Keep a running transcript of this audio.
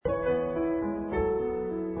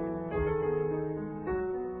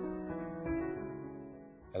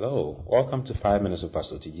Hello, welcome to 5 Minutes of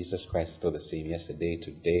Pastor T. Jesus Christ, still the same yesterday,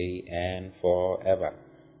 today, and forever.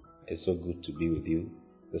 It's so good to be with you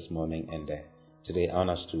this morning, and today I want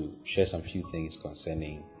us to share some few things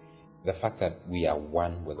concerning the fact that we are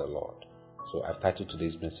one with the Lord. So I've titled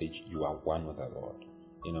today's message, You Are One with the Lord.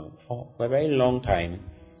 You know, for a very long time,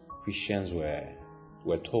 Christians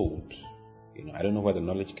were told, I don't know where the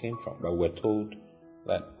knowledge came from, but we're told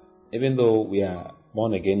that even though we are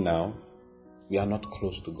born again now, we are not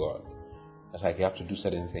close to God. It's like you have to do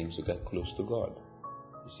certain things to get close to God.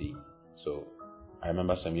 You see, so I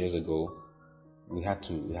remember some years ago, we had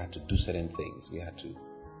to do certain things. We had to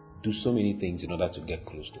do so many things in order to get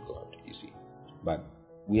close to God. You see, but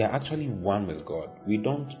we are actually one with God. We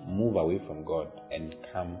don't move away from God and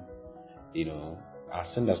come. Our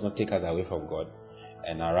sin does not take us away from God,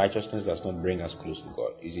 and our righteousness does not bring us close to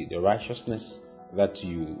God. You see, the righteousness that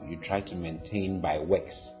you try to maintain by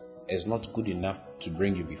works is not good enough to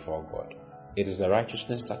bring you before God. It is the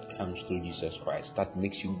righteousness that comes through Jesus Christ that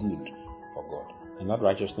makes you good for God. And that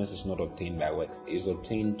righteousness is not obtained by works. It is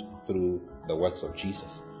obtained through the works of Jesus.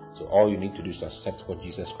 So all you need to do is accept what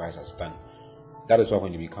Jesus Christ has done. That is why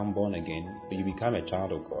when you become born again, you become a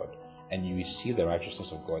child of God, and you receive the righteousness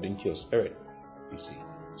of God into your spirit. You see.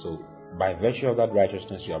 So by virtue of that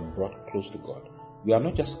righteousness, you are brought close to God. We are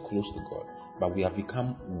not just close to God, but we have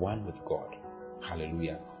become one with God.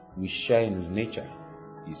 Hallelujah. We share in His nature.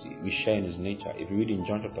 You see, we share in His nature. If you read in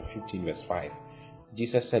John chapter 15 verse 5,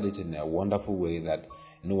 Jesus said it in a wonderful way that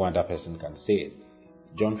no other person can say it.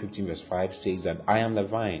 John 15 verse 5 says that I am the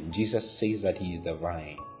vine. Jesus says that He is the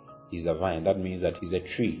vine. He is the vine. That means that He's a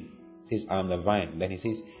tree. He says, I am the vine. Then He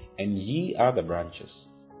says, and ye are the branches.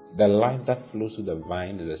 The life that flows through the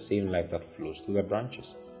vine is the same life that flows through the branches.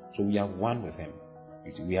 So we are one with Him.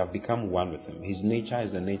 You see, we have become one with Him. His nature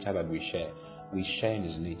is the nature that we share. We share in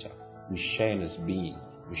His nature. We share in His being.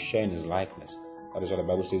 We share in His likeness. That is what the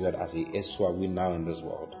Bible says, that as He is, so are we now in this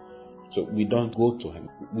world. So we don't go to Him.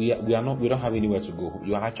 We don't have anywhere to go.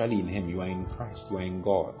 You are actually in Him. You are in Christ. You are in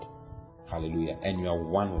God. Hallelujah. And you are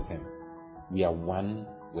one with Him. We are one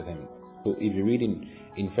with Him. So if you read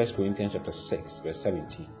in 1 Corinthians chapter 6, verse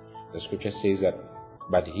 17, the scripture says that,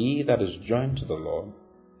 but he that is joined to the Lord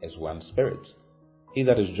is one spirit. He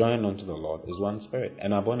that is joined unto the Lord is one spirit.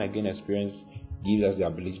 And our born again experience gives us the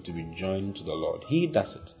ability to be joined to the Lord. He does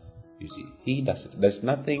it. You see, He does it. There's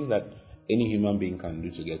nothing that any human being can do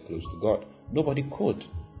to get close to God. Nobody could.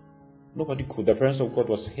 Nobody could. The presence of God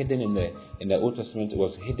was hidden in the Old Testament. It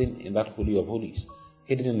was hidden in that Holy of Holies,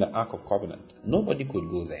 hidden in the Ark of Covenant. Nobody could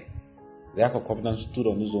go there. The Ark of Covenant stood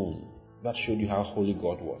on its own. That showed you how holy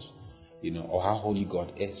God was, or how holy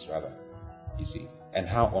God is, rather. You see, and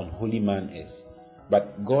how unholy man is.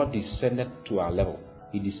 But God descended to our level.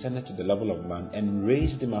 He descended to the level of man and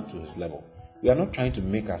raised him up to his level. We are not trying to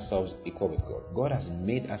make ourselves equal with God. God has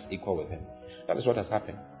made us equal with Him. That is what has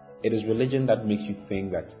happened. It is religion that makes you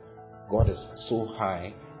think that God is so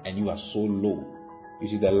high and you are so low. You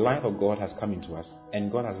see, the life of God has come into us,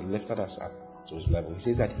 and God has lifted us up to His level. He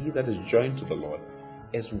says that he that is joined to the Lord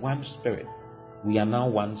is one spirit. We are now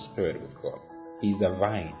one spirit with God. He is the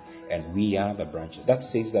vine, and we are the branches. That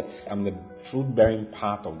says that I'm the fruit-bearing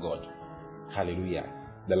part of God. Hallelujah.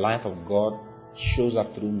 The life of God shows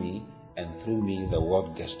up through me, and through me the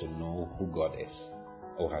world gets to know who God is.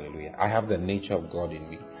 Oh, hallelujah. I have the nature of God in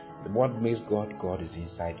me. What makes God God is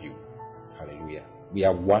inside you. Hallelujah. We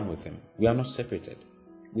are one with Him. We are not separated.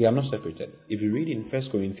 We are not separated. If you read in 1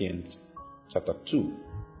 Corinthians chapter 2,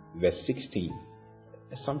 verse 16,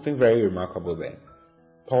 there's something very remarkable there.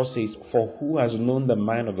 Paul says, for who has known the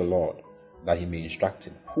mind of the Lord, that He may instruct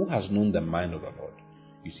him? Who has known the mind of the Lord?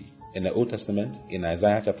 You see, in the Old Testament, in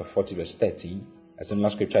Isaiah chapter 40, verse 13, a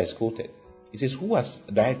similar scripture is quoted. It says, who has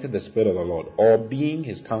directed the Spirit of the Lord, or being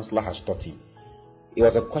His counselor has taught him? It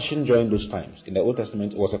was a question during those times. In the Old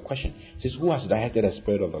Testament, it was a question. It says, who has directed the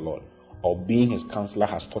Spirit of the Lord, or being His counselor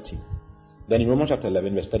has taught him? Then in Romans chapter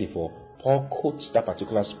 11, verse 34, Paul quotes that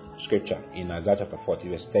particular scripture in Isaiah chapter 40,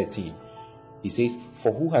 verse 13. He says,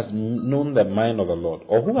 for who has known the mind of the Lord,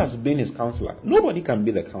 or who has been His counselor? Nobody can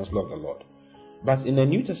be the counselor of the Lord. But in the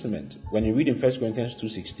New Testament, when you read in 1 Corinthians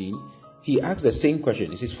 2:16, he asks the same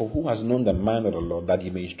question. He says, for who has known the mind of the Lord, that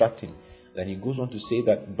He may instruct him? Then he goes on to say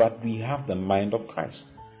that, but we have the mind of Christ.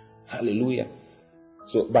 Hallelujah.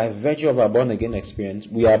 So by virtue of our born again experience,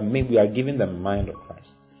 we are given the mind of Christ.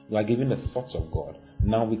 We are given the thoughts of God.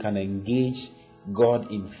 Now we can engage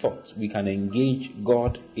God in thoughts. We can engage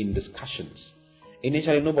God in discussions.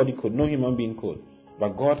 Initially nobody could, no human being could.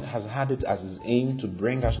 But God has had it as His aim to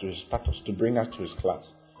bring us to His status, to bring us to His class.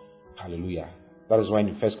 Hallelujah. That is why in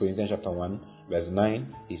 1 Corinthians chapter 1, verse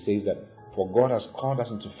 9, he says that For God has called us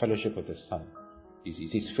into fellowship with His Son. It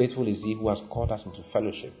is faithful is He who has called us into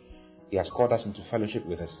fellowship. He has called us into fellowship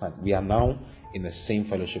with His Son. We are now in the same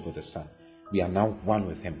fellowship with His Son. We are now one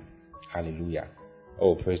with Him. Hallelujah.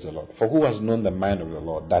 Oh, praise the Lord. For who has known the mind of the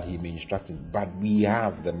Lord that He may instruct him? But we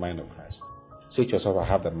have the mind of Christ. Say to yourself, I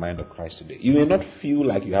have the mind of Christ today. You may not feel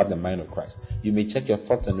like you have the mind of Christ. You may check your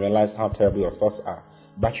thoughts and realize how terrible your thoughts are.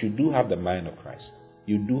 But you do have the mind of Christ.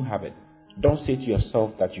 You do have it. Don't say to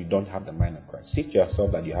yourself that you don't have the mind of Christ. Say to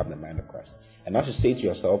yourself that you have the mind of Christ. And as you say to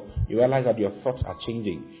yourself, you realize that your thoughts are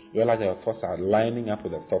changing. You realize that your thoughts are lining up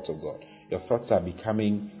with the thoughts of God. Your thoughts are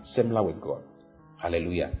becoming similar with God.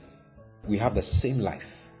 Hallelujah. We have the same life.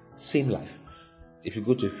 Same life. If you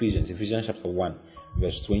go to Ephesians chapter 1,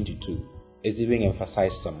 verse 22, it's even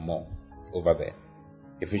emphasized some more over there.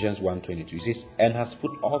 Ephesians 1:22. It says, and has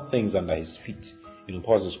put all things under His feet.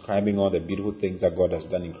 Paul's describing all the beautiful things that God has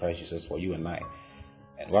done in Christ Jesus for you and I.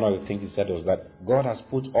 And one of the things he said was that God has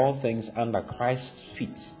put all things under Christ's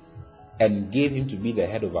feet and gave Him to be the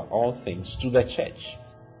head over all things to the church.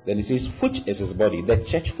 Then he says, which is His body. The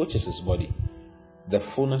church, which is His body. The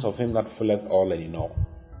fullness of Him that filleth all and in all.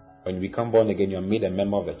 When you become born again, you are made a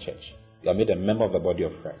member of the church. You are made a member of the body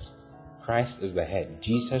of Christ. Christ is the head.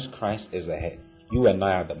 Jesus Christ is the head. You and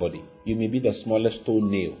I are the body. You may be the smallest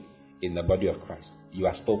toenail in the body of Christ. You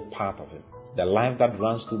are still part of Him. The life that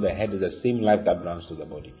runs through the head is the same life that runs through the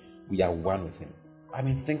body. We are one with Him. I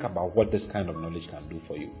mean, think about what this kind of knowledge can do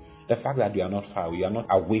for you. The fact that you are not far, you are not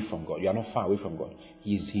away from God. You are not far away from God.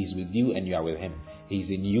 He's with you and you are with Him. He's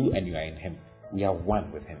in you and you are in Him. We are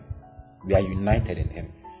one with Him. We are united in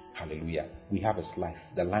Him. Hallelujah. We have His life.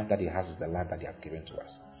 The life that He has is the life that He has given to us.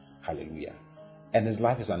 Hallelujah. And His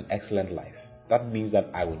life is an excellent life. That means that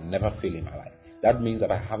I will never fail in my life. That means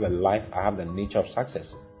that I have a life, I have the nature of success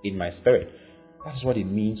in my spirit. That's what it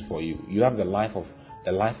means for you. You have the life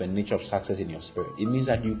and nature of success in your spirit. It means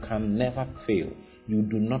that you can never fail. You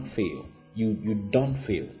do not fail. You don't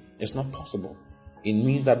fail. It's not possible. It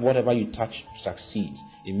means that whatever you touch succeeds.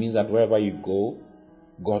 It means that wherever you go,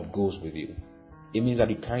 God goes with you. It means that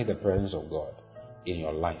you carry the presence of God in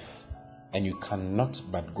your life. And you cannot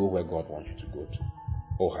but go where God wants you to go to.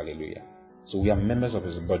 Oh, hallelujah. So we are members of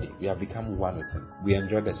His body. We have become one with Him. We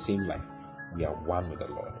enjoy the same life. We are one with the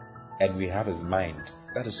Lord. And we have His mind.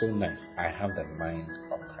 That is so nice. I have the mind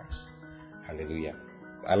of Christ. Hallelujah.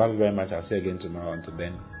 I love you very much. I'll see you again tomorrow. Until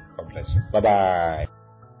then, God bless you. Bye-bye.